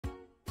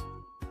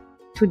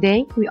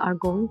Today we are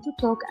going to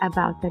talk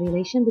about the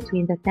relation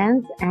between the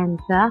tens and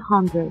the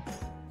hundreds.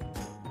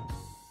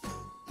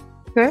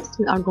 First,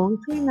 we are going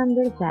to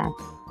remember that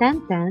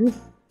 10 tens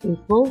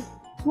equals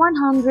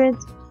 100.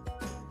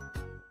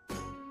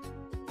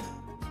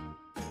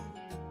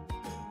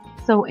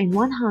 So in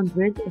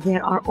 100,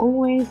 there are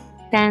always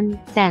 10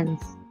 tens.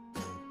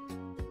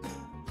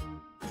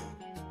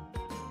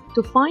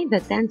 To find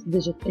the 10th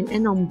digit in a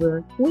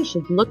number, we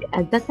should look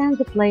at the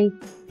tens place.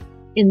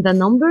 In the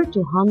number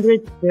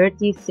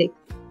 236,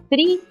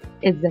 3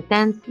 is the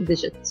 10th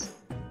digit.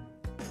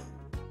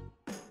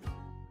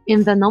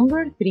 In the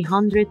number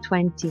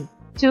 320,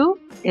 2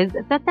 is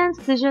the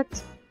 10th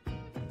digit.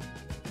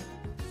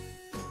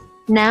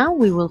 Now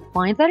we will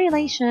find the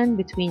relation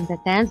between the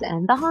tens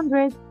and the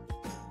hundreds.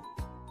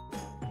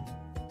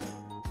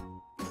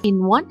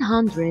 In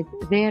 100,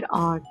 there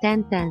are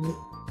 10 tens.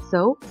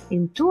 So,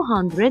 in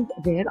 200,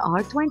 there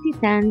are 20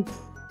 tens.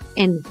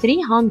 In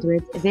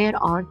 300, there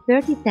are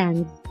 30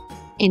 tens.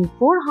 In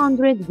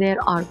 400, there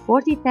are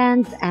 40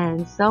 tens,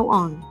 and so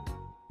on.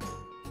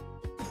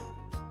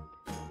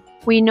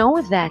 We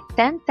know that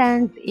 10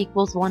 tens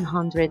equals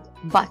 100,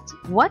 but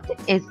what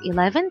is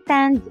 11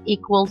 tens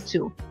equal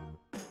to?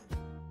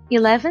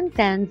 11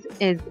 tens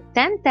is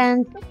 10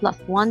 tens plus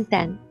 1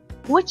 ten,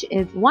 which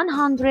is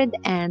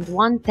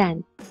 101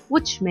 ten,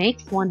 which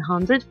makes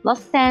 100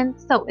 plus 10,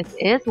 so it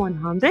is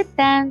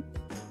 110.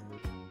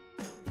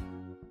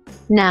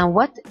 Now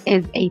what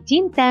is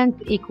 18 tens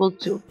equal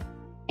to?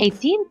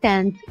 18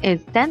 tens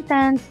is 10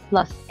 tens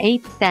plus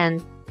 8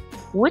 tens,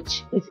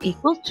 which is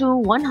equal to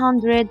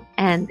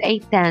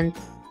 108 tens,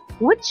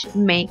 which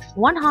makes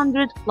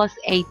 100 plus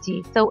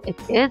 80, so it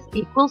is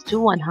equal to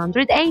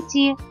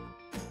 180.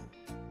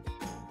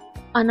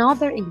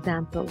 Another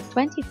example,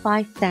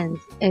 25 tens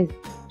is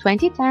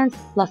 20 tens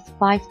plus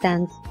 5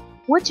 tens,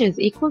 which is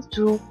equal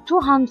to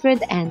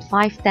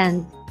 205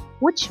 tens,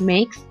 which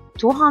makes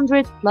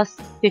 200 plus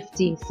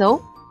 50,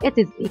 so it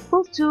is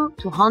equal to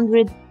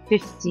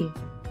 250.